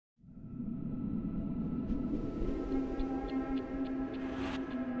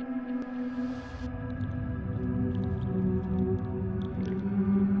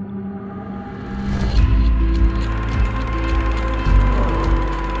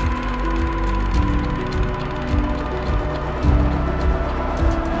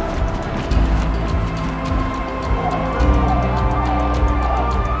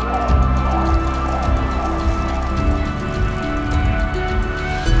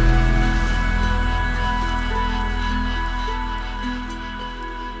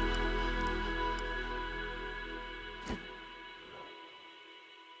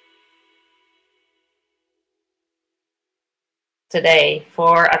today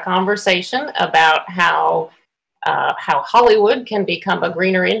for a conversation about how Hollywood can become a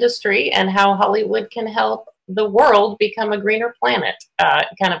greener industry and how Hollywood can help the world become a greener planet,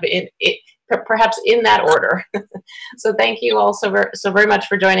 perhaps in that order. So thank you all so very much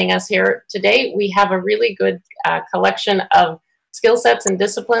for joining us here today. We have a really good collection of skill sets and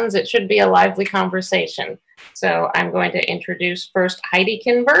disciplines. It should be a lively conversation. So I'm going to introduce first Heidi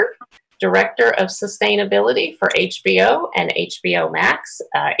Kindberg, Director of Sustainability for HBO and HBO Max,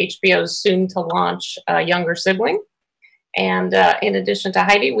 HBO's soon to launch younger sibling. And in addition to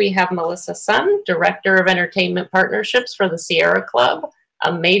Heidi, we have Melissa Sun, Director of Entertainment Partnerships for the Sierra Club,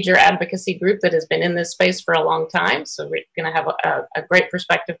 a major advocacy group that has been in this space for a long time. So we're going to have a great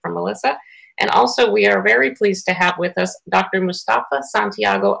perspective from Melissa. And also we are very pleased to have with us Dr. Mustafa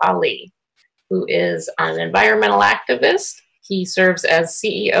Santiago Ali, who is an environmental activist. He serves as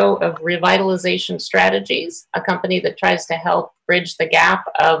CEO of Revitalization Strategies, a company that tries to help bridge the gap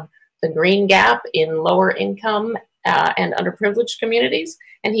of the green gap in lower income and underprivileged communities.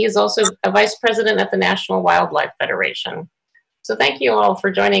 And he is also a vice president at the National Wildlife Federation. So thank you all for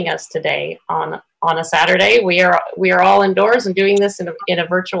joining us today on a Saturday. We are all indoors and doing this in a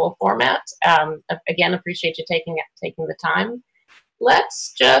virtual format. Again, appreciate you taking the time.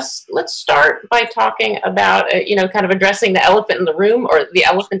 Let's start by talking about kind of addressing the elephant in the room, or the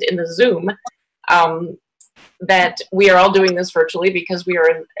elephant in the Zoom, that we are all doing this virtually because we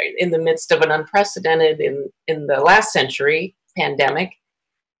are in the midst of an unprecedented in the last century pandemic.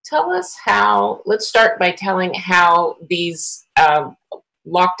 Let's start by telling how these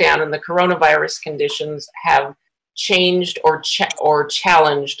lockdown and the coronavirus conditions have changed or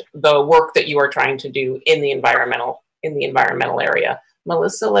challenged the work that you are trying to do in the environmental area.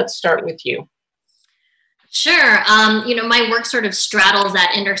 Melissa, let's start with you. Sure. My work sort of straddles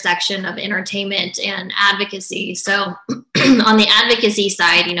that intersection of entertainment and advocacy. So on the advocacy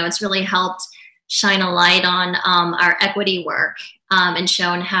side, it's really helped shine a light on our equity work and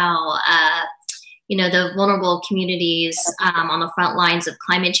shown how, the vulnerable communities on the front lines of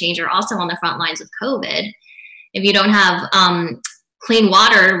climate change are also on the front lines of COVID. If you don't have clean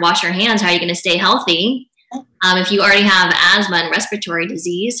water, wash your hands, how are you going to stay healthy? If you already have asthma and respiratory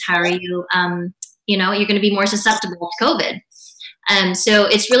disease, how are you, you're going to be more susceptible to COVID. So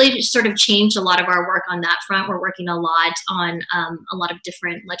it's really sort of changed a lot of our work on that front. We're working a lot on a lot of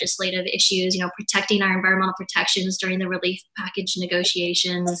different legislative issues, protecting our environmental protections during the relief package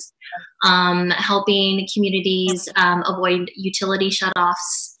negotiations, helping communities avoid utility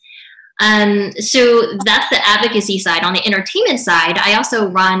shutoffs. So that's the advocacy side. On the entertainment side, I also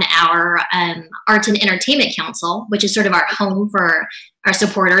run our Arts and Entertainment Council, which is sort of our home for our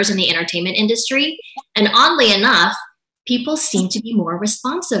supporters in the entertainment industry. And oddly enough, people seem to be more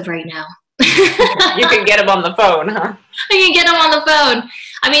responsive right now. You can get them on the phone, huh? I can get them on the phone.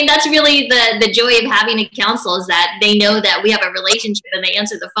 I mean, that's really the joy of having a council, is that they know that we have a relationship and they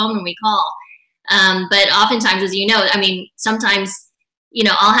answer the phone when we call. But oftentimes, as you know, sometimes,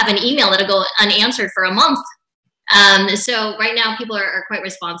 I'll have an email that'll go unanswered for a month. So right now people are quite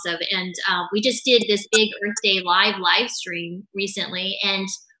responsive, and we just did this big Earth Day live stream recently, and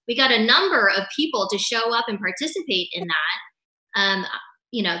we got a number of people to show up and participate in that.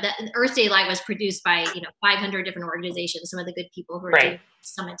 That Earth Day Live was produced by 500 different organizations, some of the good people who are doing the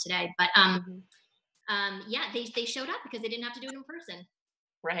summit today. But yeah, they showed up because they didn't have to do it in person.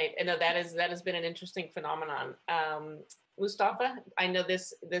 Right, and that has been an interesting phenomenon. Mustafa, I know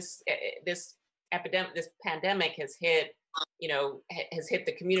this pandemic has hit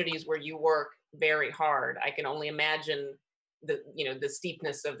the communities where you work very hard. I can only imagine the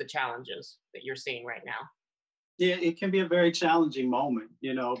steepness of the challenges that you're seeing right now. Yeah, it can be a very challenging moment,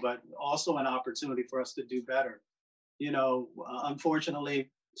 but also an opportunity for us to do better. Unfortunately,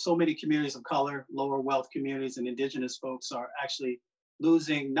 so many communities of color, lower wealth communities, and indigenous folks are actually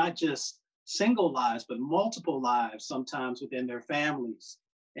losing not just single lives, but multiple lives sometimes within their families.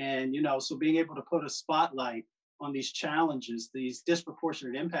 And, so being able to put a spotlight on these challenges, these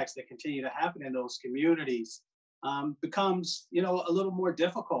disproportionate impacts that continue to happen in those communities becomes, a little more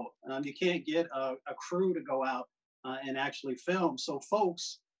difficult. You can't get a crew to go out and actually film. So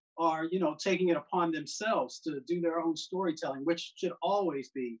folks are, taking it upon themselves to do their own storytelling, which should always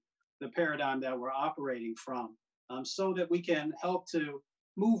be the paradigm that we're operating from, so that we can help to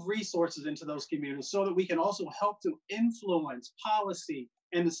move resources into those communities, so that we can also help to influence policy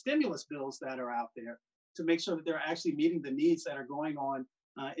and the stimulus bills that are out there to make sure that they're actually meeting the needs that are going on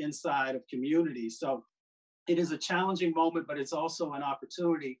inside of communities. So it is a challenging moment, but it's also an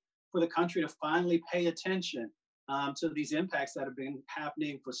opportunity for the country to finally pay attention to these impacts that have been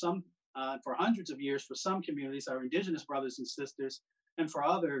happening for some for hundreds of years for some communities, our indigenous brothers and sisters, and for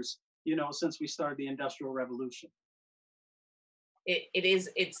others, you know, since we started the Industrial Revolution.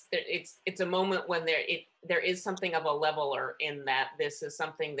 It's a moment when there is something of a leveler in that this is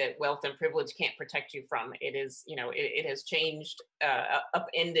something that wealth and privilege can't protect you from. It is, you know, it has changed,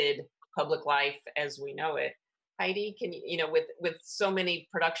 upended public life as we know it. Heidi, can you, you know, with so many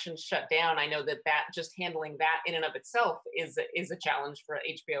productions shut down, I know that just handling that in and of itself is a challenge for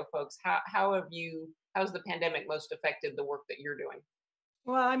HBO folks. How's the pandemic most affected the work that you're doing?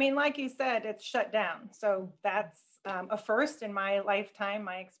 Well, I mean, like you said, it's shut down. So that's a first in my lifetime,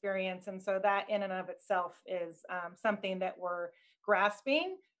 my experience. And so that in and of itself is something that we're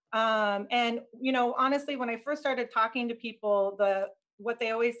grasping. And, you know, honestly, when I first started talking to people, what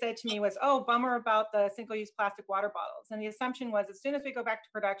they always said to me was, oh, bummer about the single-use plastic water bottles. And the assumption was as soon as we go back to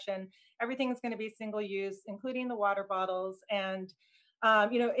production, everything is going to be single-use, including the water bottles. And,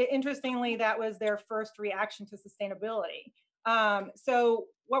 you know, interestingly, that was their first reaction to sustainability. So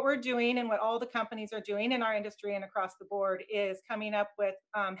what we're doing and what all the companies are doing in our industry and across the board is coming up with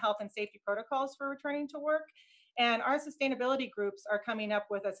health and safety protocols for returning to work. And our sustainability groups are coming up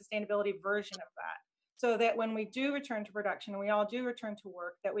with a sustainability version of that, so that when we do return to production, and we all do return to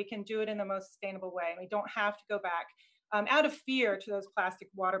work, that we can do it in the most sustainable way. And we don't have to go back out of fear to those plastic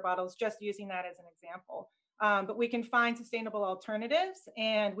water bottles, just using that as an example. But we can find sustainable alternatives,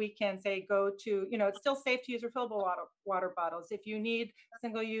 and we can say, go to, you know, it's still safe to use refillable water bottles. If you need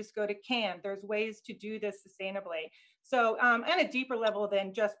single use, go to can. There's ways to do this sustainably. So at a deeper level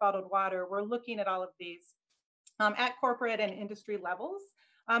than just bottled water, we're looking at all of these at corporate and industry levels.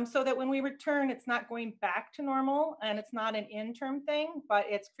 So that when we return, it's not going back to normal, and it's not an interim thing, but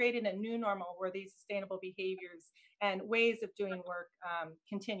it's creating a new normal where these sustainable behaviors and ways of doing work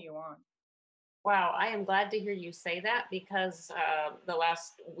continue on. Wow, I am glad to hear you say that, because the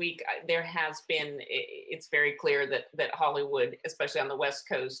last week there has been, it's very clear that Hollywood, especially on the West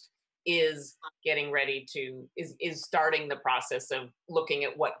Coast, is getting ready to, is starting the process of looking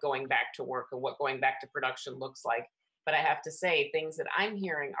at what going back to work and what going back to production looks like. But I have to say, things that I'm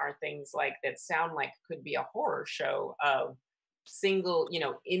hearing are things like that sound like could be a horror show of single, you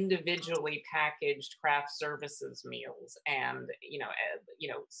know, individually packaged craft services meals, and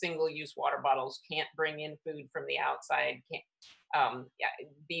single use water bottles, can't bring in food from the outside, can't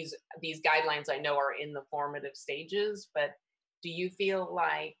these guidelines I know are in the formative stages. But do you feel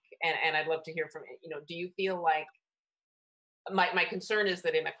like, and I'd love to hear from, you know, do you feel like, my concern is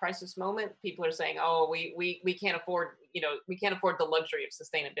that in a crisis moment, people are saying, oh, we can't afford, you know, we can't afford the luxury of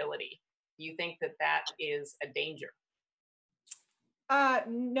sustainability. Do you think that is a danger?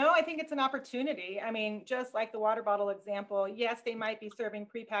 No, I think it's an opportunity. I mean, just like the water bottle example, yes, they might be serving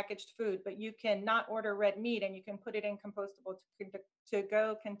prepackaged food, but you can not order red meat and you can put it in compostable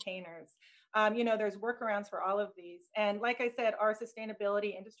to-go containers. You know, there's workarounds for all of these. And like I said, our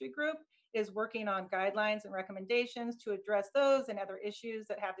sustainability industry group is working on guidelines and recommendations to address those and other issues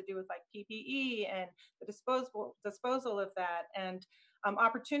that have to do with like PPE and the disposal of that, and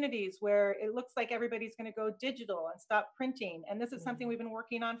opportunities where it looks like everybody's going to go digital and stop printing. And this is something we've been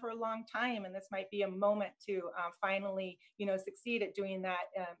working on for a long time. And this might be a moment to finally, you know, succeed at doing that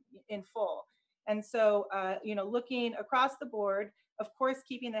in full. And so, you know, looking across the board, of course,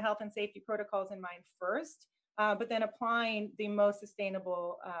 keeping the health and safety protocols in mind first, but then applying the most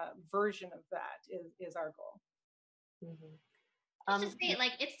sustainable version of that is our goal. Mm-hmm. Just say,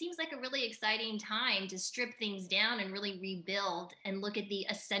 like, it seems like a really exciting time to strip things down and really rebuild and look at the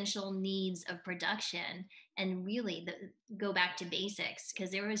essential needs of production and really go back to basics, because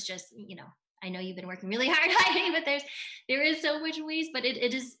there was just, you know, I know you've been working really hard, Heidi, but there is so much waste, but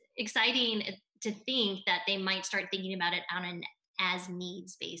it is exciting to think that they might start thinking about it on an as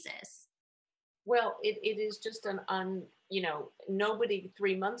needs basis. Well, it is just you know, nobody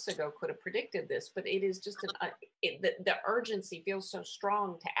 3 months ago could have predicted this, but it is just the urgency feels so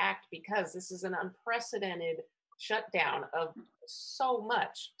strong to act, because this is an unprecedented shutdown of so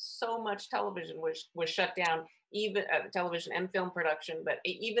much television was shut down, even television and film production, but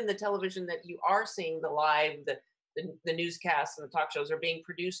even the television that you are seeing, the live, the newscasts and the talk shows are being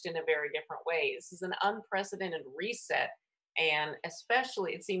produced in a very different way. This is an unprecedented reset. And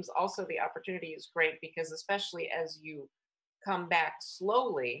especially, it seems also the opportunity is great, because especially as you come back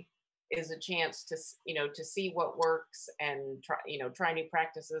slowly is a chance to, you know, to see what works and try new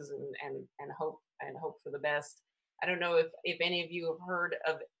practices and hope for the best. I don't know if any of you have heard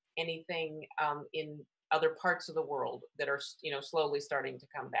of anything in other parts of the world that are, you know, slowly starting to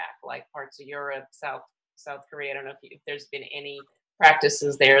come back, like parts of Europe, South Korea. I don't know if there's been any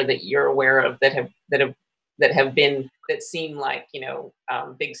practices there that you're aware of that have that have been, that seem like, you know,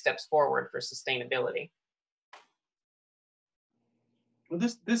 big steps forward for sustainability? Well,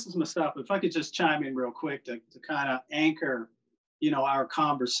 this is Mustafa. If I could just chime in real quick to kind of anchor, you know, our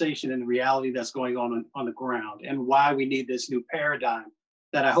conversation and the reality that's going on the ground, and why we need this new paradigm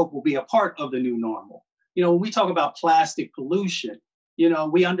that I hope will be a part of the new normal. You know, when we talk about plastic pollution, you know,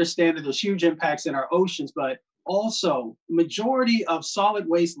 we understand that there's huge impacts in our oceans, but also majority of solid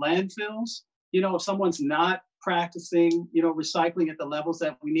waste landfills, you know, if someone's not practicing, you know, recycling at the levels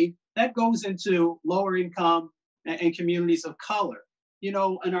that we need, that goes into lower income and communities of color. You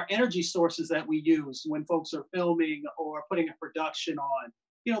know, and our energy sources that we use when folks are filming or putting a production on,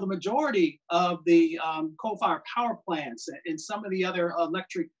 you know, the majority of the coal-fired power plants and some of the other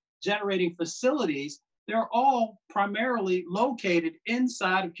electric generating facilities, they're all primarily located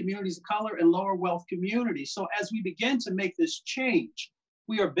inside of communities of color and lower wealth communities. So as we begin to make this change,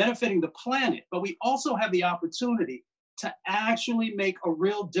 we are benefiting the planet, but we also have the opportunity to actually make a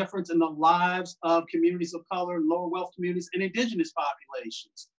real difference in the lives of communities of color, lower wealth communities, and indigenous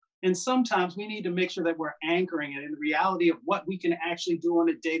populations. And sometimes we need to make sure that we're anchoring it in the reality of what we can actually do on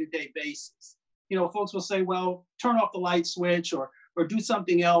a day-to-day basis. You know, folks will say, well, turn off the light switch or do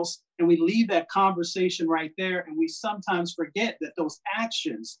something else, and we leave that conversation right there, and we sometimes forget that those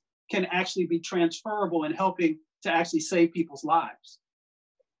actions can actually be transferable in helping to actually save people's lives.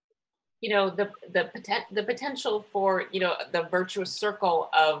 You know, the potential for, you know, the virtuous circle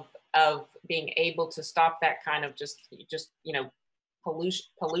of being able to stop that kind of just you know,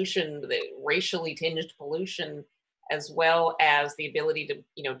 pollution, the racially tinged pollution, as well as the ability to,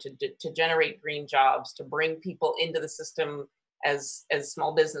 you know, to generate green jobs, to bring people into the system as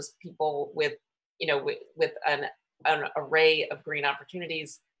small business people with, you know, with an array of green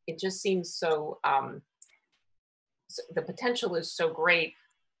opportunities. It just seems so, the potential is so great.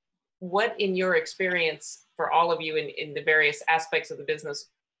 What, in your experience, for all of you in the various aspects of the business,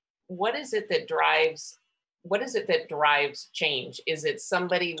 what is it that drives change? Is it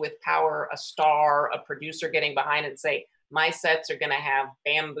somebody with power, a star, a producer getting behind it and say, my sets are going to have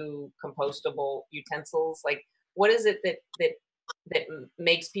bamboo compostable utensils? Like, what is it that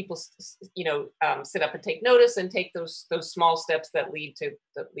makes people, you know, sit up and take notice and take those small steps that lead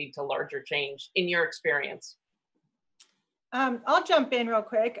to larger change, in your experience? I'll jump in real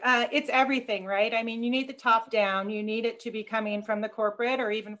quick. It's everything, right? I mean, you need the top down, you need it to be coming from the corporate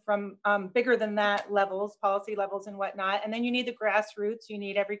or even from bigger than that levels, policy levels and whatnot. And then you need the grassroots, you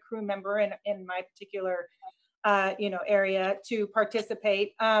need every crew member in my particular you know, area to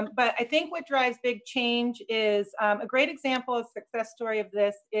participate. But I think what drives big change is a great example, a success story of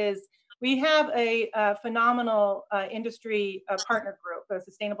this is we have a phenomenal industry partner group, a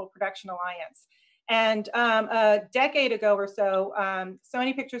Sustainable Production Alliance. And a decade ago or so,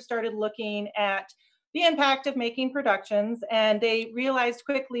 Sony Pictures started looking at the impact of making productions, and they realized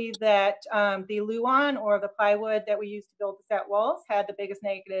quickly that the Luan, or the plywood that we use to build the set walls, had the biggest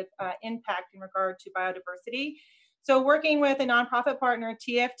negative impact in regard to biodiversity. So working with a nonprofit partner,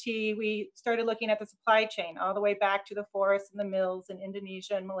 TFT, we started looking at the supply chain all the way back to the forests and the mills in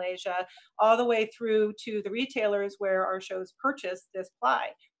Indonesia and Malaysia, all the way through to the retailers where our shows purchase this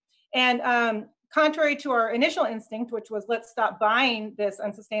ply. And contrary to our initial instinct, which was let's stop buying this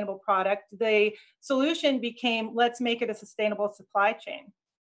unsustainable product, the solution became let's make it a sustainable supply chain.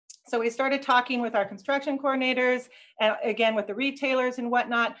 So we started talking with our construction coordinators and again with the retailers and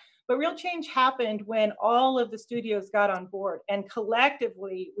whatnot. But real change happened when all of the studios got on board, and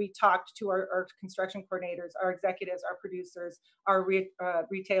collectively we talked to our construction coordinators, our executives, our producers, our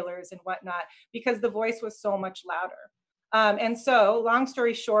retailers and whatnot, because the voice was so much louder. And so, long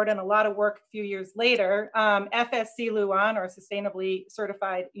story short, and a lot of work a few years later, FSC Luan, or sustainably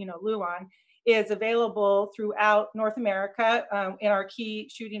certified, you know, Luan, is available throughout North America in our key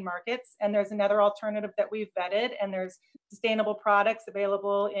shooting markets. And there's another alternative that we've vetted, and there's sustainable products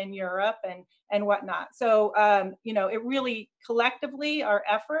available in Europe and whatnot. So, you know, it really collectively, our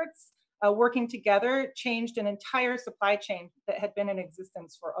efforts working together changed an entire supply chain that had been in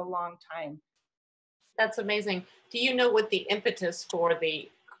existence for a long time. That's amazing. Do you know what the impetus for the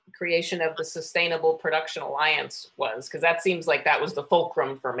creation of the Sustainable Production Alliance was? Because that seems like that was the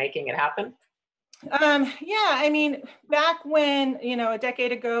fulcrum for making it happen. Yeah, I mean, back when, you know, a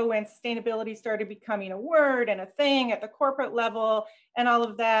decade ago, when sustainability started becoming a word and a thing at the corporate level and all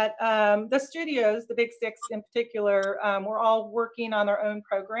of that, the studios, the big six in particular, were all working on their own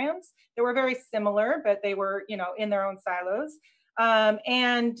programs. They were very similar, but they were, you know, in their own silos.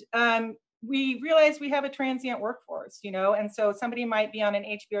 We realized we have a transient workforce, you know, and so somebody might be on an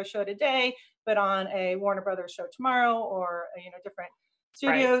HBO show today, but on a Warner Brothers show tomorrow, or, you know, different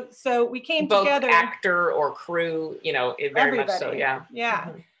studio. Right. So we came both together. Actor or crew, very much so, yeah. Yeah.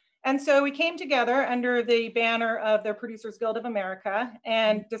 Mm-hmm. And so we came together under the banner of the Producers Guild of America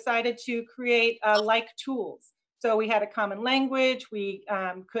and decided to create like tools. So we had a common language. We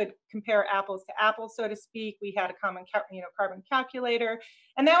could compare apples to apples, so to speak. We had a common, carbon calculator,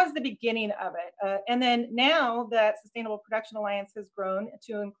 and that was the beginning of it. And then now that Sustainable Production Alliance has grown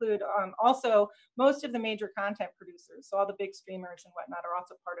to include also most of the major content producers. So all the big streamers and whatnot are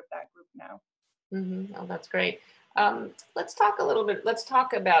also part of that group now. Mm-hmm. Oh, that's great. Let's talk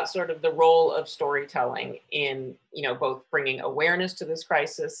about sort of the role of storytelling in, both bringing awareness to this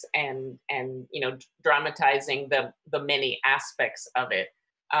crisis and dramatizing the many aspects of it.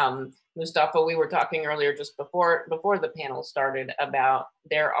 Mustafa, we were talking earlier just before the panel started about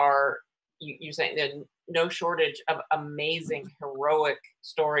you saying there's no shortage of amazing, heroic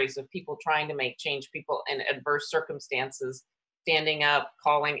stories of people trying to make change, people in adverse circumstances, standing up,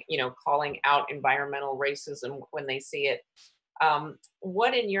 calling out environmental racism when they see it.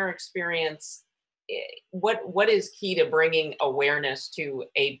 What, in your experience, what is key to bringing awareness to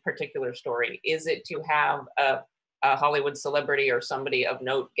a particular story? Is it to have a Hollywood celebrity or somebody of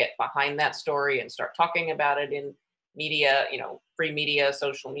note get behind that story and start talking about it in media, free media,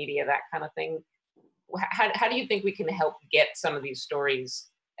 social media, that kind of thing? How do you think we can help get some of these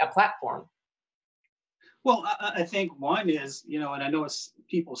stories a platform? Well, I think one is, and I know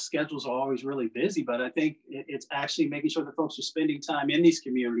people's schedules are always really busy, but I think it's actually making sure that folks are spending time in these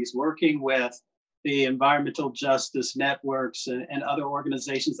communities, working with the environmental justice networks and other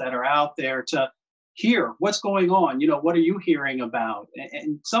organizations that are out there to hear what's going on. What are you hearing about?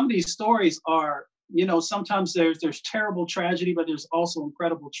 And some of these stories are, sometimes there's terrible tragedy, but there's also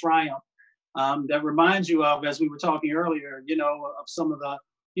incredible triumph that reminds you of, as we were talking earlier, of some of the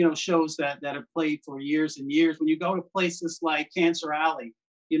shows that have played for years and years. When you go to places like Cancer Alley,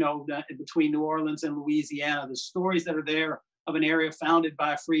 between New Orleans and Louisiana, the stories that are there of an area founded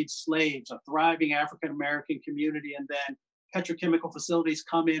by freed slaves, a thriving African-American community, and then petrochemical facilities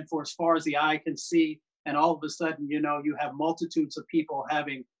come in for as far as the eye can see. And all of a sudden, you have multitudes of people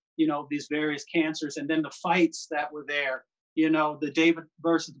having, these various cancers. And then the fights that were there, the David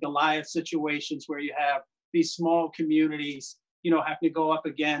versus Goliath situations where you have these small communities have to go up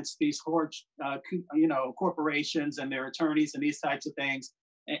against these corporations and their attorneys and these types of things,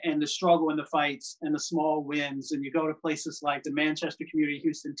 and the struggle and the fights and the small wins. And you go to places like the Manchester community,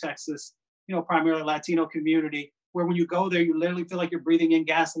 Houston, Texas, primarily Latino community, where when you go there, you literally feel like you're breathing in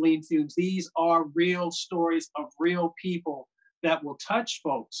gasoline fumes. These are real stories of real people that will touch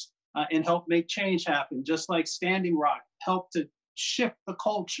folks and help make change happen. Just like Standing Rock helped to shift the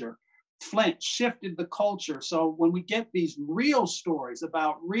culture. Flint shifted the culture. So when we get these real stories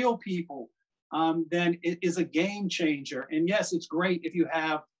about real people, then it is a game changer. And yes, it's great if you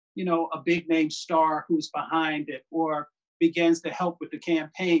have, a big name star who's behind it or begins to help with the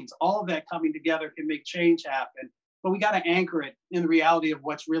campaigns. All of that coming together can make change happen. But we got to anchor it in the reality of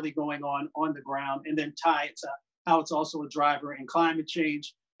what's really going on the ground, and then tie it to how it's also a driver in climate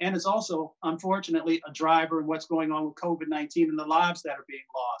change. And it's also, unfortunately, a driver in what's going on with COVID-19 and the lives that are being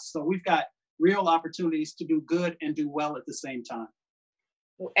lost. So we've got real opportunities to do good and do well at the same time.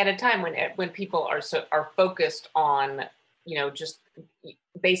 At a time when people are focused on, just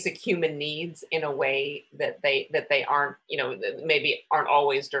basic human needs in a way that they aren't, maybe aren't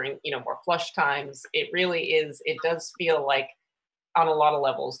always during, more flush times. It does feel like on a lot of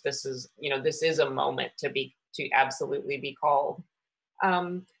levels, this is a moment to absolutely be called.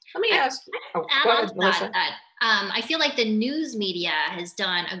 Let me ask. Go ahead, Melissa. I feel like the news media has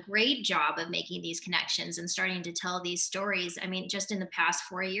done a great job of making these connections and starting to tell these stories. I mean, just in the past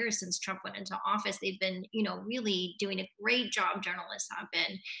 4 years since Trump went into office, they've been, really doing a great job. Journalists have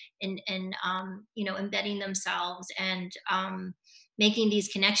been in embedding themselves and making these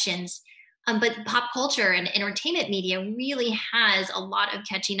connections. But pop culture and entertainment media really has a lot of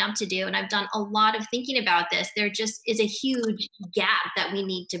catching up to do. And I've done a lot of thinking about this. There just is a huge gap that we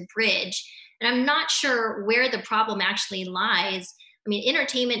need to bridge. And I'm not sure where the problem actually lies. I mean,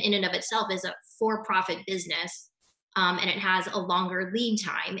 entertainment in and of itself is a for-profit business, and it has a longer lead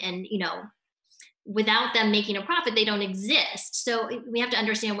time. And, without them making a profit, they don't exist. So we have to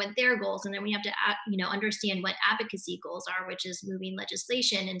understand what their goals, and then we have to, understand what advocacy goals are, which is moving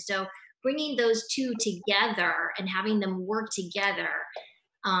legislation. And so bringing those two together and having them work together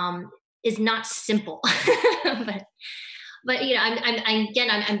is not simple. But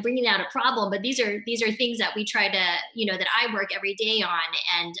I'm bringing out a problem. But these are things that we try to, that I work every day on.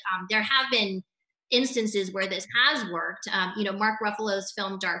 And there have been instances where this has worked. You know, Mark Ruffalo's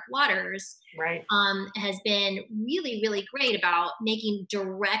film Dark Waters Right. has been really, really great about making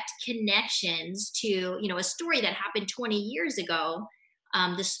direct connections to, you know, a story that happened 20 years ago.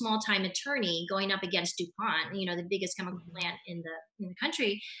 The small time attorney going up against DuPont, you know, the biggest chemical plant in the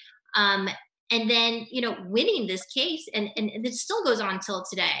country. And then, you know, winning this case, and it still goes on till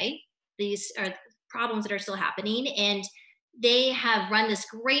today. These are problems that are still happening. And they have run this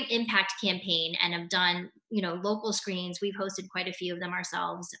great impact campaign and have done, you know, local screens. We've hosted quite a few of them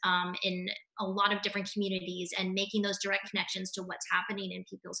ourselves in a lot of different communities, and making those direct connections to what's happening in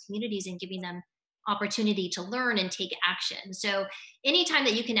people's communities and giving them opportunity to learn and take action. So anytime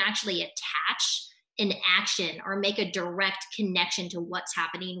that you can actually attach an action or make a direct connection to what's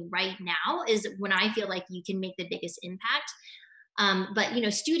happening right now is when I feel like you can make the biggest impact. But, you know,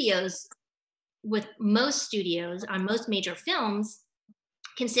 studios, with most studios on most major films,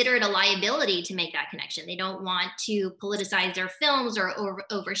 consider it a liability to make that connection. They don't want to politicize their films or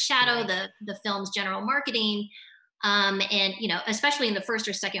overshadow the film's general marketing. And, you know, especially in the first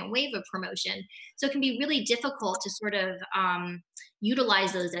or second wave of promotion. So it can be really difficult to sort of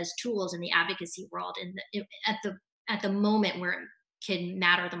utilize those as tools in the advocacy world and at the moment where it can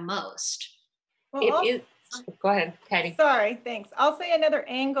matter the most. Well, go ahead, Heidi. Sorry, thanks. I'll say another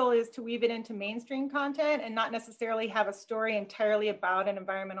angle is to weave it into mainstream content and not necessarily have a story entirely about an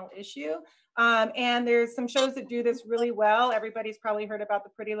environmental issue. And there's some shows that do this really well. Everybody's probably heard about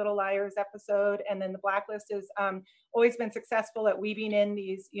the Pretty Little Liars episode, and then The Blacklist has always been successful at weaving in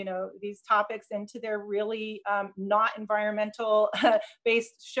these, you know, these topics into their really not environmental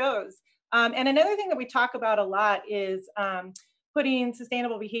based shows. And another thing that we talk about a lot is putting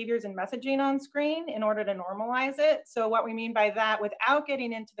sustainable behaviors and messaging on screen in order to normalize it. So what we mean by that, without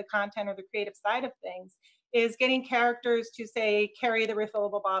getting into the content or the creative side of things, is getting characters to say, carry the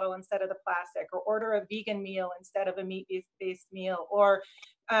refillable bottle instead of the plastic, or order a vegan meal instead of a meat-based meal, or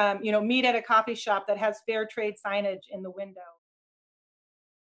you know, meet at a coffee shop that has fair trade signage in the window.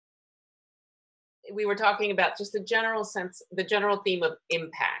 We were talking about just the general sense, the general theme of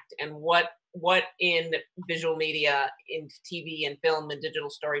impact, and what in visual media, in TV and film and digital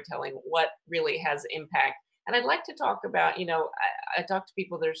storytelling, what really has impact. And I'd like to talk about, you know, I talk to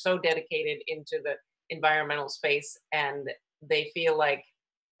people that are so dedicated into the environmental space, and they feel like,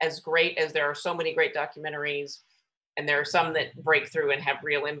 as great as there are so many great documentaries, and there are some that break through and have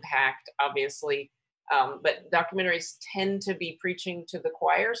real impact, obviously, but documentaries tend to be preaching to the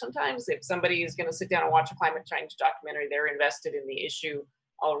choir sometimes. If somebody is going to sit down and watch a climate change documentary, they're invested in the issue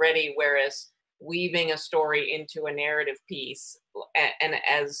already, whereas weaving a story into a narrative piece, and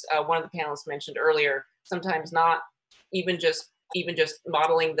as one of the panelists mentioned earlier, sometimes not even just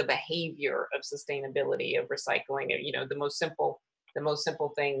modeling the behavior of sustainability, of recycling, you know, the most simple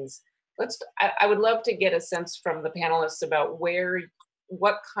things. I would love to get a sense from the panelists about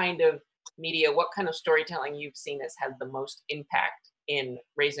what kind of media, what kind of storytelling you've seen has had the most impact in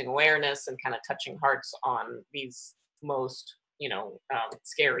raising awareness and kind of touching hearts on these most, you know,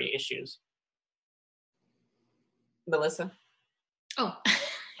 scary issues. Melissa? Oh,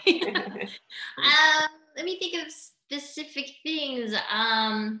 let me think of specific things.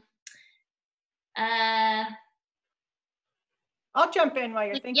 I'll jump in while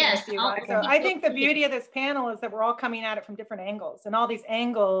you're thinking. Yes, So I think the beauty of this panel is that we're all coming at it from different angles, and all these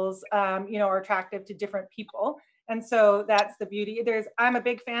angles, you know, are attractive to different people. And so that's the beauty. I'm a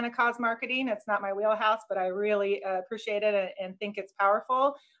big fan of cause marketing. It's not my wheelhouse, but I really appreciate it and think it's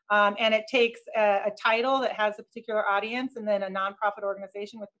powerful. And it takes a title that has a particular audience, and then a nonprofit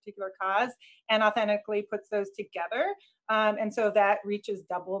organization with a particular cause, and authentically puts those together. And so that reaches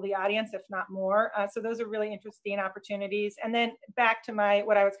double the audience, if not more. So those are really interesting opportunities. And then back to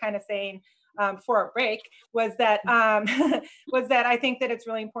what I was kind of saying for a break was that I think that it's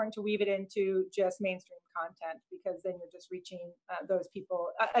really important to weave it into just mainstream content, because then you're just reaching those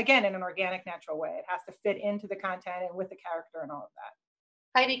people again in an organic, natural way. It has to fit into the content and with the character and all of that.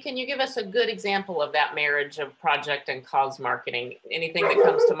 Heidi, can you give us a good example of that marriage of project and cause marketing? Anything that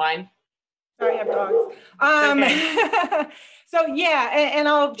comes to mind? Sorry, I have dogs. Okay. So yeah, and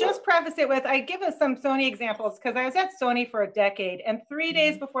I'll just preface it with, I give us some Sony examples, because I was at Sony for a decade, and 3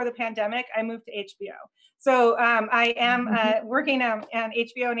 days before the pandemic, I moved to HBO. So I am working on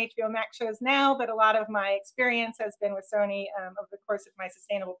HBO and HBO Max shows now, but a lot of my experience has been with Sony over the course of my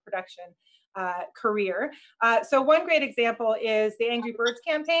sustainable production career. So one great example is the Angry Birds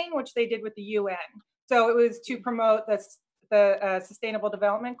campaign, which they did with the UN. So it was to promote the Sustainable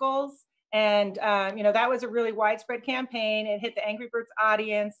Development Goals. And, you know, that was a really widespread campaign. It hit the Angry Birds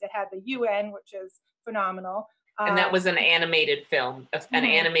audience. It had the UN, which is phenomenal. And that was an animated film, an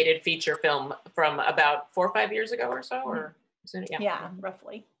animated feature film from about 4 or 5 years ago or so, or yeah,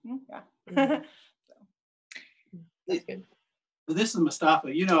 roughly. Yeah. That's good. This is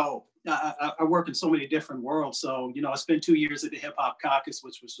Mustafa. You know, I work in so many different worlds. So, you know, I spent 2 years at the Hip Hop Caucus,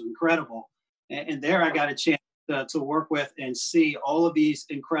 which was incredible. And there I got a chance to work with and see all of these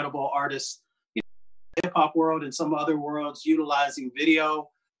incredible artists, you know, hip hop world and some other worlds utilizing video,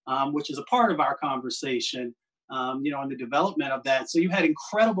 which is a part of our conversation, you know, in the development of that. So you had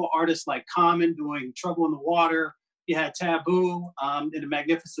incredible artists like Common doing Trouble in the Water. You had Taboo in the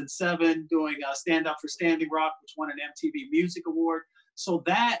Magnificent Seven doing Stand Up for Standing Rock, which won an MTV Music Award. So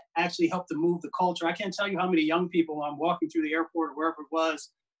that actually helped to move the culture. I can't tell you how many young people I'm walking through the airport or wherever it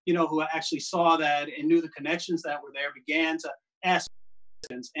was, you know, who actually saw that and knew the connections that were there, began to ask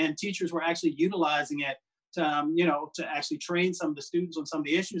questions, and teachers were actually utilizing it to, you know, to actually train some of the students on some of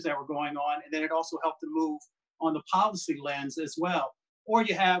the issues that were going on. And then it also helped to move on the policy lens as well. Or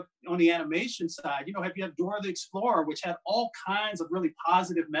you have on the animation side, you know, you have Dora the Explorer, which had all kinds of really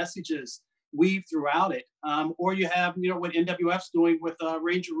positive messages weaved throughout it. Or you have, you know, what NWF's doing with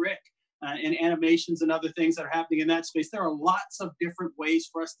Ranger Rick and animations and other things that are happening in that space. There are lots of different ways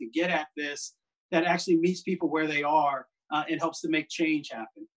for us to get at this that actually meets people where they are and helps to make change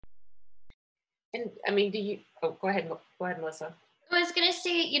happen. And I mean, go ahead, Melissa. I was going to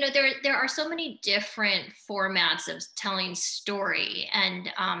say, you know, there are so many different formats of telling story,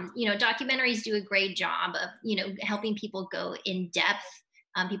 and, you know, documentaries do a great job of, you know, helping people go in depth,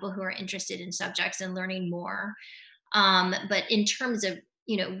 people who are interested in subjects and learning more. But in terms of,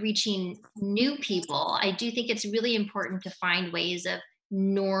 you know, reaching new people, I do think it's really important to find ways of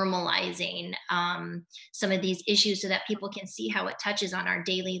normalizing some of these issues so that people can see how it touches on our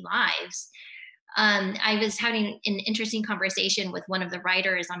daily lives. I was having an interesting conversation with one of the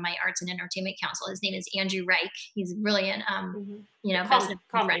writers on my Arts and Entertainment Council. His name is Andrew Reich. He's brilliant, you know,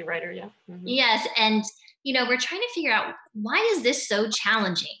 comedy writer, yeah. Yes, and you know, we're trying to figure out, why is this so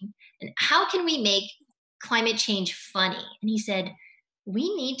challenging, and how can we make climate change funny? And he said,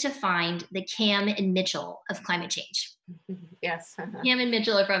 we need to find the Cam and Mitchell of climate change. Yes. Cam and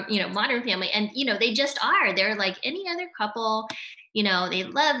Mitchell are from, you know, Modern Family, and you know, they just are. They're like any other couple. You know, they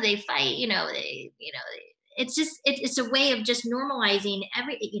love, they fight, you know, it's just, it's a way of just normalizing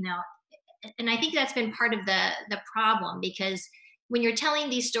you know, and I think that's been part of the problem, because when you're telling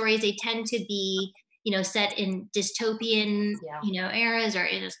these stories, they tend to be, you know, set in dystopian, you know, eras, or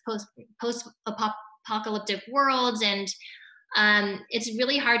in post-apocalyptic worlds. And it's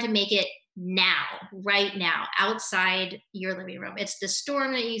really hard to make it now, right now, outside your living room. It's the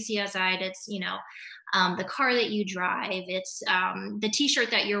storm that you see outside. It's, you know, the car that you drive, it's the t-shirt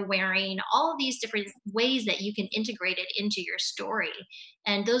that you're wearing, all of these different ways that you can integrate it into your story.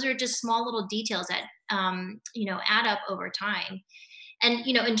 And those are just small little details that, you know, add up over time. And,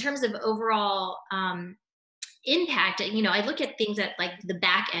 you know, in terms of overall impact, you know, I look at things at like the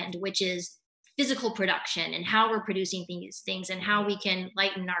back end, which is physical production and how we're producing these things and how we can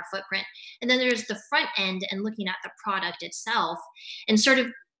lighten our footprint. And then there's the front end and looking at the product itself, and sort of,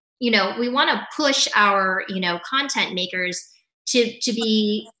 you know, we want to push our, you know, content makers to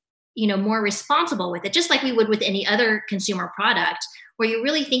be, you know, more responsible with it, just like we would with any other consumer product, where you're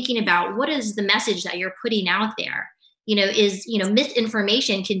really thinking about what is the message that you're putting out there. You know,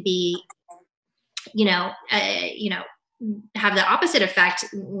 misinformation can be, you know, have the opposite effect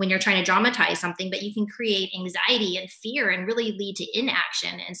when you're trying to dramatize something, but you can create anxiety and fear and really lead to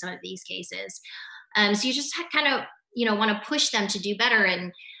inaction in some of these cases. So you just kind of, you know, want to push them to do better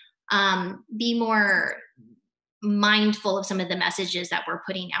and be more mindful of some of the messages that we're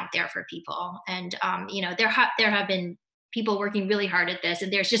putting out there for people. And, you know, there have been people working really hard at this,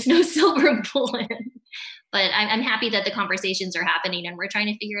 and there's just no silver bullet. But I'm happy that the conversations are happening and we're trying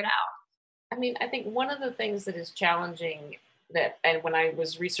to figure it out. I mean, I think one of the things that is challenging and when I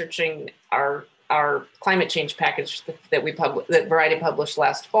was researching our climate change package that Variety published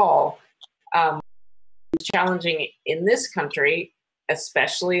last fall, challenging in this country,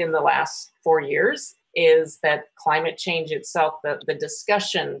 especially in the last 4 years, is that climate change itself, the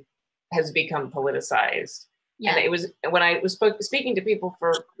discussion has become politicized. Yeah. And it was, when I was speaking to people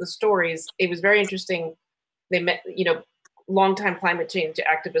for the stories, it was very interesting. They met, you know, longtime climate change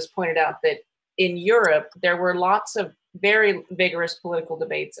activists pointed out that in Europe, there were lots of very vigorous political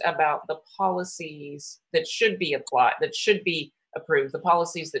debates about the policies that should be applied, that should be approved, the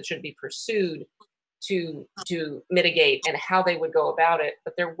policies that should be pursued to mitigate and how they would go about it.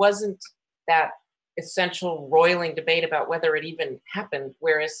 But there wasn't that essential roiling debate about whether it even happened.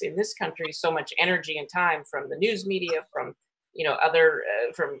 Whereas in this country, so much energy and time from the news media, from other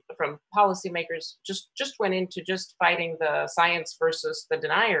from policymakers just went into just fighting the science versus the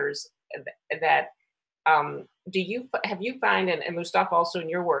deniers. That have you find, and Mustafa also in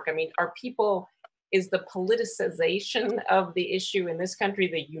your work, I mean, is the politicization of the issue in this country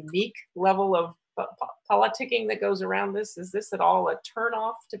the unique level of politicking that goes around this? Is this at all a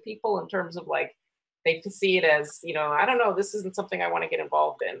turnoff to people in terms of like they see it as, I don't know, this isn't something I want to get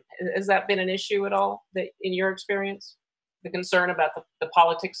involved in? Has that been an issue at all that in your experience, the concern about the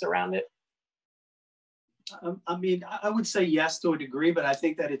politics around it? I mean, I would say yes to a degree, but I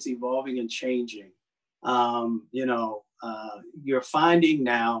think that it's evolving and changing. You're finding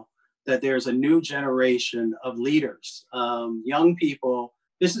now that there's a new generation of leaders, young people.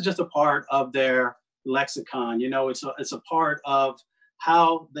 This is just a part of their lexicon. It's a part of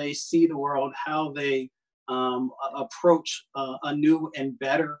how they see the world, how they approach a new and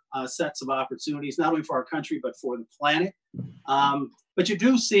better sets of opportunities, not only for our country, but for the planet. But you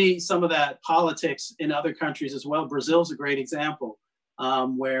do see some of that politics in other countries as well. Brazil's a great example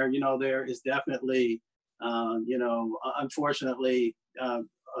where, there is definitely, unfortunately,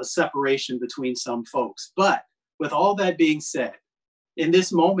 a separation between some folks. But with all that being said, in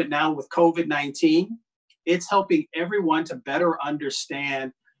this moment now with COVID-19, it's helping everyone to better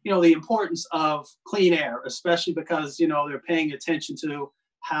understand, the importance of clean air, especially because, they're paying attention to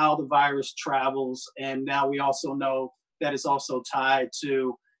how the virus travels. And now we also know that it's also tied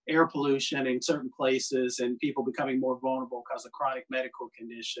to air pollution in certain places and people becoming more vulnerable because of chronic medical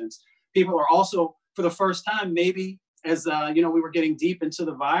conditions. People are also, for the first time, maybe as, we were getting deep into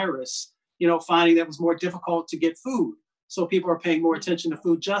the virus, finding that it was more difficult to get food. So people are paying more attention to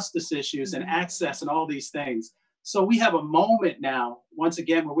food justice issues and access and all these things. So we have a moment now, once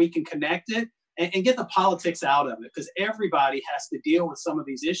again, where we can connect it and get the politics out of it, because everybody has to deal with some of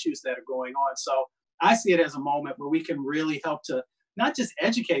these issues that are going on. So I see it as a moment where we can really help to not just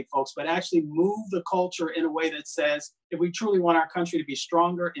educate folks, but actually move the culture in a way that says, if we truly want our country to be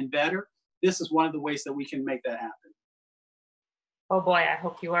stronger and better, this is one of the ways that we can make that happen. Oh boy, I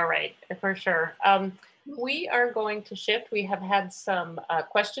hope you are right, for sure. We are going to shift. We have had some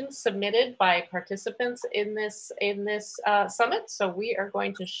questions submitted by participants in this summit. So we are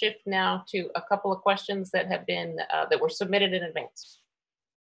going to shift now to a couple of questions that have been that were submitted in advance.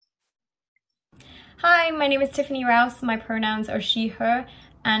 Hi, my name is Tiffany Rouse. My pronouns are she, her,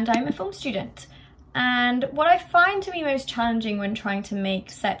 and I'm a film student. And what I find to be most challenging when trying to make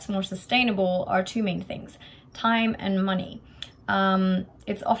sets more sustainable are two main things: time and money.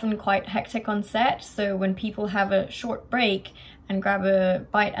 It's often quite hectic on set, so when people have a short break and grab a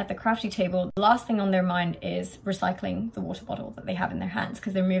bite at the crafty table, the last thing on their mind is recycling the water bottle that they have in their hands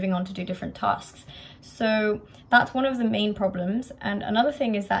because they're moving on to do different tasks. So that's one of the main problems. And another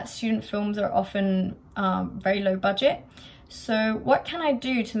thing is that student films are often very low budget. So what can I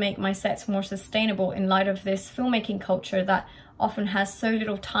do to make my sets more sustainable in light of this filmmaking culture that often has so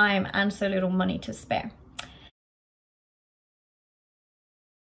little time and so little money to spare?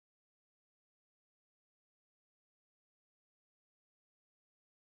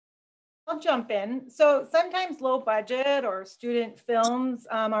 I'll jump in. So sometimes low budget or student films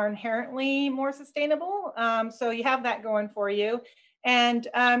are inherently more sustainable. So you have that going for you. And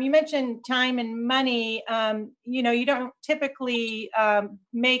you mentioned time and money. You don't typically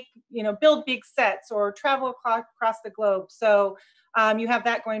build big sets or travel across the globe. So you have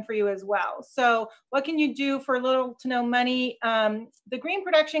that going for you as well. So what can you do for little to no money? The Green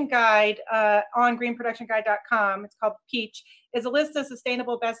Production Guide on greenproductionguide.com, it's called Peach, is a list of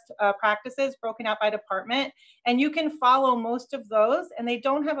sustainable best practices broken out by department. And you can follow most of those, and they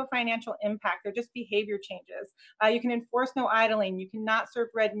don't have a financial impact. They're just behavior changes. You can enforce no idling. You cannot serve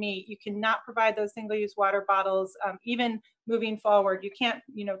red meat. You cannot provide those single-use water bottles, even moving forward. You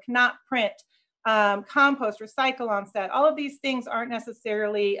cannot print, compost, recycle on set. All of these things aren't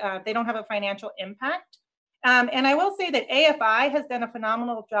necessarily, they don't have a financial impact. And I will say that AFI has done a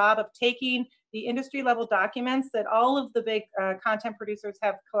phenomenal job of taking the industry level documents that all of the big content producers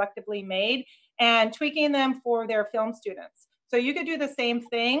have collectively made and tweaking them for their film students. So you could do the same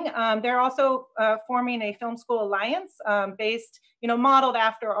thing. They're also forming a film school alliance based, modeled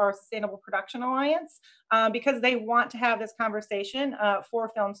after our Sustainable Production Alliance because they want to have this conversation for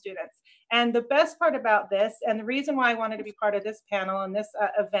film students. And the best part about this, and the reason why I wanted to be part of this panel and this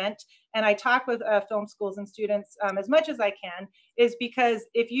event, and I talk with film schools and students as much as I can, is because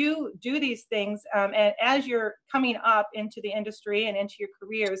if you do these things, and as you're coming up into the industry and into your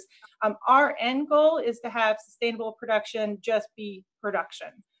careers, our end goal is to have sustainable production just be production.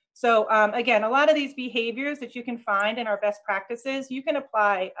 So again, a lot of these behaviors that you can find in our best practices, you can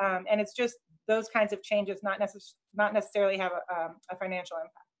apply, and it's just those kinds of changes, not necessarily have a financial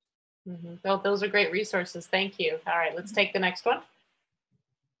impact. Well, those are great resources. Thank you. All right, let's take the next one.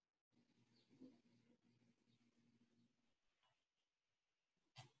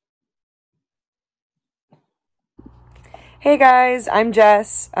 Hey guys, I'm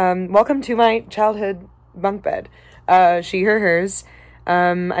Jess. Welcome to my childhood bunk bed. She, her, hers.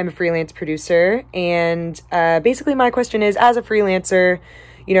 I'm a freelance producer, and basically my question is, as a freelancer,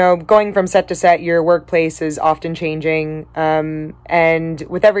 you know, going from set to set, your workplace is often changing, and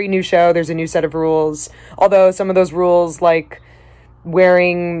with every new show, there's a new set of rules, although some of those rules, like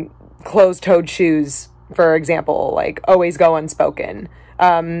wearing closed-toed shoes, for example, like always go unspoken.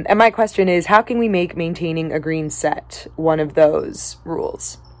 And my question is, how can we make maintaining a green set one of those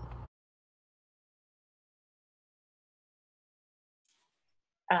rules?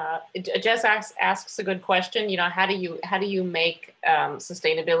 Jess asks a good question. You know, how do you make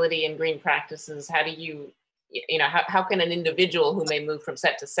sustainability and green practices? How do you know, how can an individual who may move from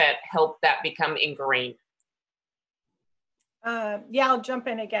set to set help that become ingrained? Yeah, I'll jump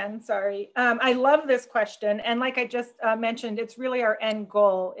in again. Sorry. I love this question. And like I just mentioned, it's really our end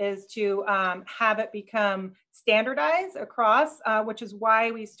goal is to have it become standardized across, which is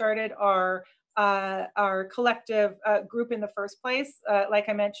why we started our collective group in the first place. Like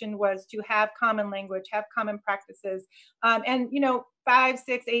I mentioned, was to have common language, have common practices. And, you know, 5,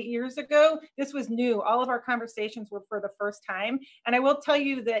 6, 8 years ago, this was new. All of our conversations were for the first time. And I will tell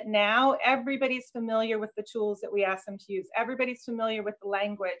you that now everybody's familiar with the tools that we ask them to use. Everybody's familiar with the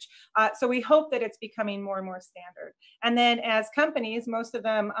language. So we hope that it's becoming more and more standard. And then as companies, most of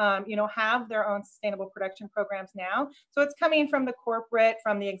them, you know, have their own sustainable production programs now. So it's coming from the corporate,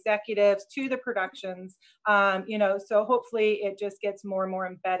 from the executives to the productions, you know, so hopefully it just gets more and more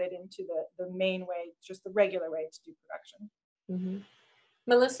embedded into the main way, just the regular way to do production. Mm-hmm.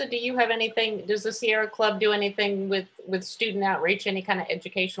 Melissa, do you have anything, does the Sierra Club do anything with student outreach, any kind of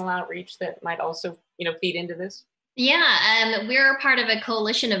educational outreach that might also, you know, feed into this? Yeah, we're part of a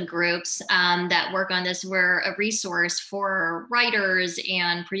coalition of groups that work on this. We're a resource for writers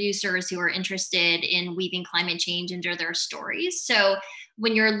and producers who are interested in weaving climate change into their stories. So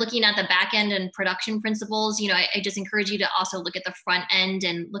when you're looking at the back end and production principles, you know, I just encourage you to also look at the front end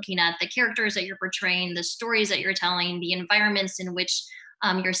and looking at the characters that you're portraying, the stories that you're telling, the environments in which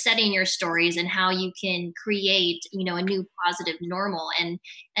you're setting your stories, and how you can create, you know, a new positive normal. And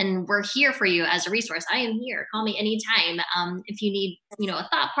we're here for you as a resource. I am here. Call me anytime. If you need, you know, a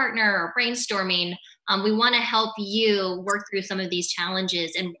thought partner or brainstorming, we want to help you work through some of these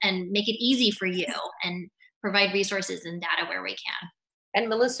challenges and make it easy for you and provide resources and data where we can. And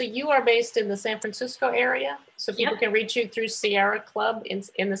Melissa, you are based in the San Francisco area, so people can reach you through Sierra Club in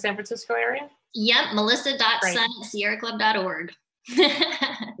the San Francisco area? Yep, melissa.sun@sierraclub.org.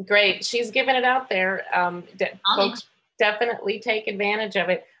 Great. She's given it out there. Folks definitely take advantage of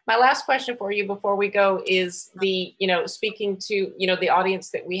it. My last question for you before we go is speaking to, the audience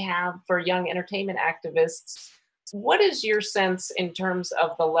that we have for young entertainment activists, what is your sense in terms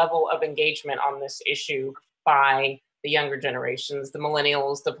of the level of engagement on this issue by the younger generations, the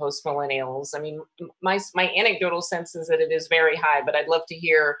millennials, the post-millennials? I mean, my anecdotal sense is that it is very high, but I'd love to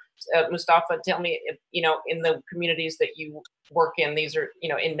hear, Mustafa, tell me, if, in the communities that you work in, these are,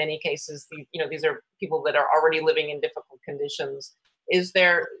 in many cases, these are people that are already living in difficult conditions. Do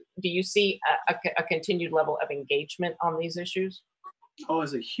you see a continued level of engagement on these issues? Oh,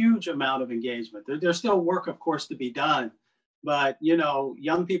 there's a huge amount of engagement. There's still work, of course, to be done. But,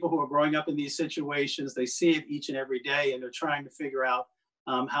 young people who are growing up in these situations, they see it each and every day, and they're trying to figure out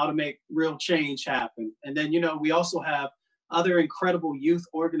how to make real change happen. And then, we also have other incredible youth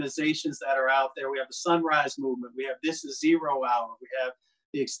organizations that are out there. We have the Sunrise Movement. We have This Is Zero Hour. We have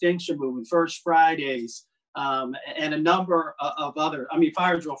the Extinction Movement, First Fridays, and a number of other,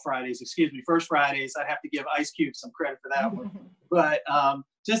 Fire Drill Fridays, First Fridays. I'd have to give Ice Cube some credit for that one. But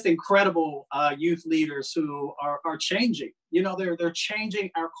just incredible youth leaders who are changing. They're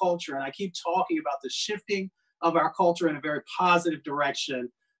changing our culture. And I keep talking about the shifting of our culture in a very positive direction,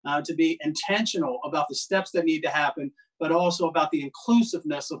 to be intentional about the steps that need to happen, but also about the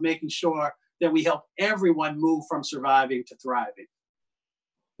inclusiveness of making sure that we help everyone move from surviving to thriving.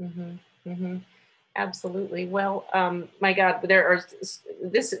 Mm-hmm. Mm-hmm. Absolutely. Well, my God,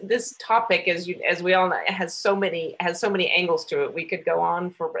 this topic, as we all know, has so many angles to it. We could go on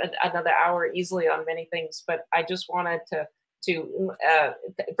for another hour easily on many things, but I just wanted to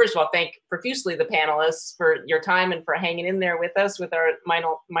first of all thank profusely the panelists for your time and for hanging in there with us with our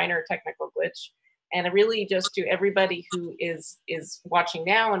minor technical glitch. And really just to everybody who is watching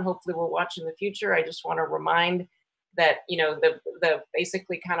now and hopefully will watch in the future, I just want to remind that, you know, the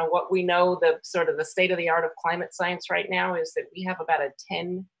basically kind of what we know, the sort of the state of the art of climate science right now is that we have about a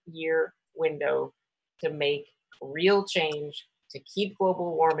 10-year window to make real change to keep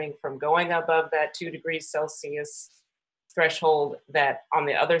global warming from going above that 2 degrees Celsius threshold that on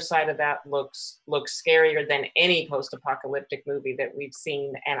the other side of that looks scarier than any post-apocalyptic movie that we've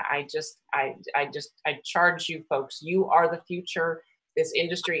seen. And I charge you folks, you are the future. This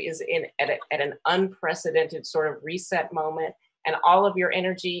industry is at an unprecedented sort of reset moment, and all of your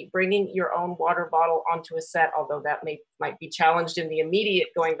energy, bringing your own water bottle onto a set, although that might be challenged in the immediate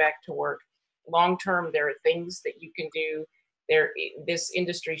going back to work. Long term, there are things that you can do. This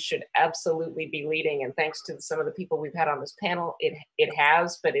industry should absolutely be leading, and thanks to some of the people we've had on this panel, it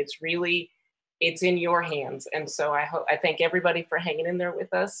has, but it's in your hands. And so I thank everybody for hanging in there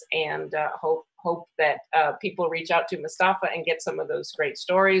with us, and hope that people reach out to Mustafa and get some of those great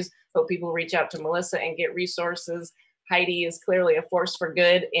stories. Hope people reach out to Melissa and get resources. Heidi is clearly a force for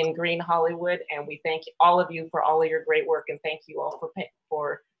good in Green Hollywood, and we thank all of you for all of your great work, and thank you all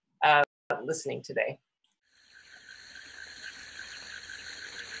for listening today.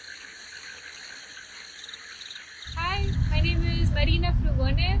 Hi, my name is Marina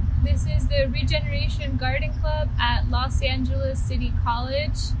Frugone. This is the Regeneration Garden Club at Los Angeles City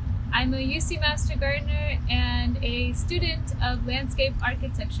College. I'm a UC Master Gardener and a student of landscape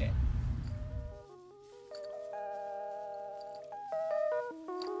architecture.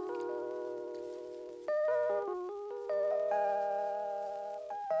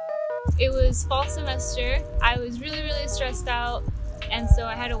 It was fall semester. I was really stressed out, and so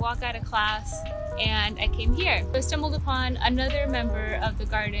I had to walk out of class, and I came here. I stumbled upon another member of the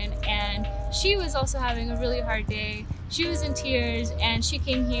garden, and she was also having a really hard day. She was in tears, and she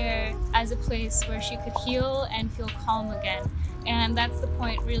came here as a place where she could heal and feel calm again. And that's the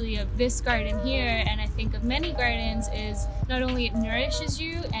point really of this garden here, and I think of many gardens, is not only it nourishes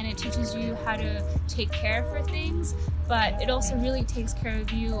you and it teaches you how to take care for things, but it also really takes care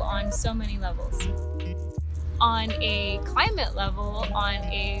of you on so many levels. On a climate level, on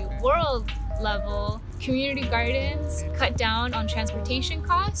a world level, community gardens cut down on transportation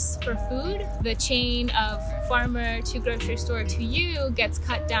costs for food. The chain of farmer to grocery store to you gets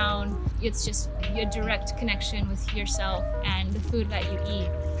cut down. It's just a direct connection with yourself and the food that you eat.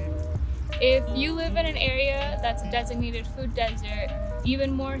 If you live in an area that's a designated food desert,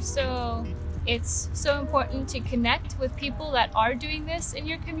 even more so, it's so important to connect with people that are doing this in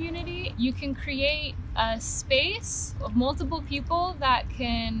your community. You can create a space of multiple people that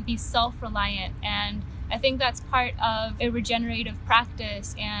can be self-reliant, and I think that's part of a regenerative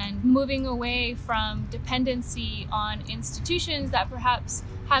practice and moving away from dependency on institutions that perhaps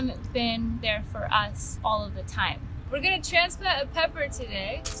haven't been there for us all of the time. We're going to transplant a pepper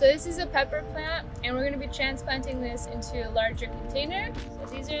today. So this is a pepper plant, and we're going to be transplanting this into a larger container.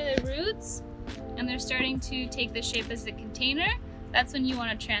 So these are the roots, and they're starting to take the shape as the container. That's when you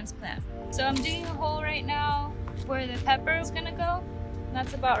want to transplant. So I'm digging a hole right now where the pepper is going to go.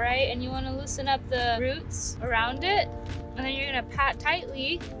 That's about right, and you want to loosen up the roots around it, and then you're going to pat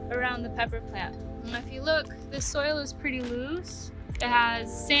tightly around the pepper plant. And if you look, the soil is pretty loose. It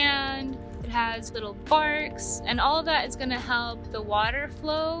has sand, it has little barks, and all of that is going to help the water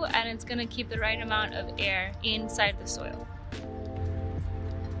flow, and it's going to keep the right amount of air inside the soil.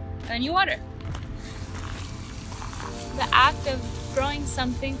 And you water. The act of growing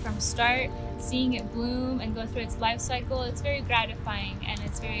something from start, seeing it bloom and go through its life cycle, it's very gratifying and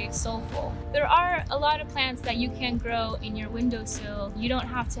it's very soulful. There are a lot of plants that you can grow in your windowsill. You don't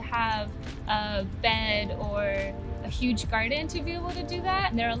have to have a bed or a huge garden to be able to do that.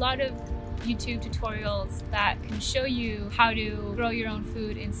 And there are a lot of YouTube tutorials that can show you how to grow your own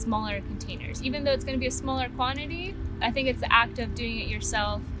food in smaller containers. Even though it's going to be a smaller quantity, I think it's the act of doing it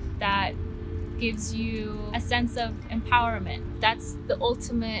yourself that gives you a sense of empowerment. That's the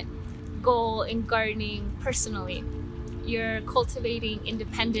ultimate goal in gardening personally. You're cultivating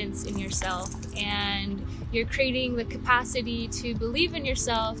independence in yourself, and you're creating the capacity to believe in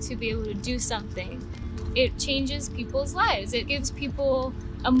yourself to be able to do something. It changes people's lives. It gives people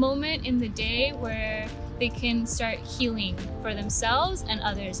a moment in the day where they can start healing for themselves and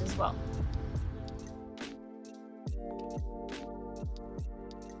others as well.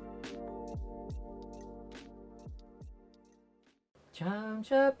 Cham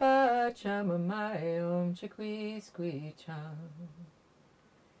chapa chamamayom chiqui squi cham.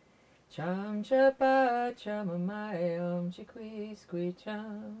 Cham chapa chamamayom chiqui squi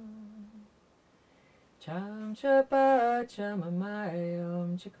cham. Cham chapa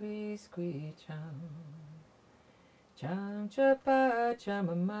chamamayo chikwi squee cham. Cham chapa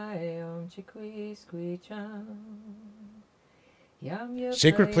chamamayo chikwi squee cham.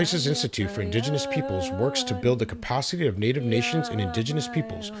 Sacred Places Institute for Indigenous Peoples works to build the capacity of Native nations and Indigenous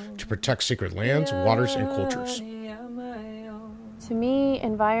peoples to protect sacred lands, waters, and cultures. To me,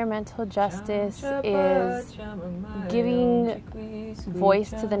 environmental justice is giving voice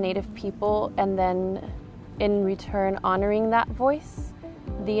to the Native people and then in return honoring that voice.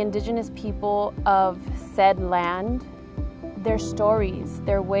 The Indigenous people of said land, their stories,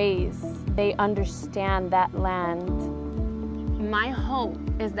 their ways, they understand that land. My hope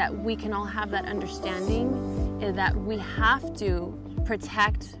is that we can all have that understanding, is that we have to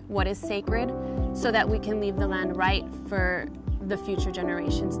protect what is sacred so that we can leave the land right for the future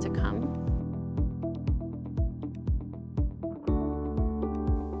generations to come.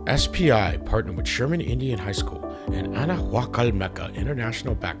 SPI partnered with Sherman Indian High School and Anahuacalmeca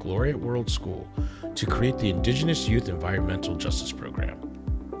International Baccalaureate World School to create the Indigenous Youth Environmental Justice Program.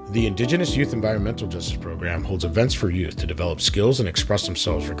 The Indigenous Youth Environmental Justice Program holds events for youth to develop skills and express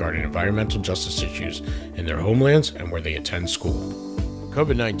themselves regarding environmental justice issues in their homelands and where they attend school.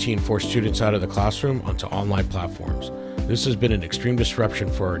 COVID-19 forced students out of the classroom onto online platforms. This has been an extreme disruption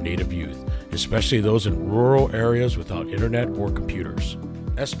for our Native youth, especially those in rural areas without internet or computers.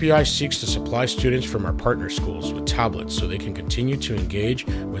 SPI seeks to supply students from our partner schools with tablets so they can continue to engage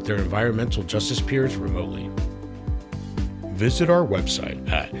with their environmental justice peers remotely. Visit our website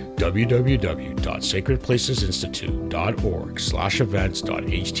at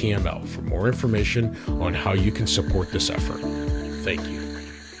www.sacredplacesinstitute.org/events.html for more information on how you can support this effort. Thank you.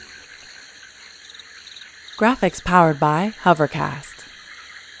 Graphics powered by Hovercast.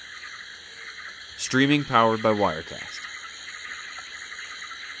 Streaming powered by Wirecast.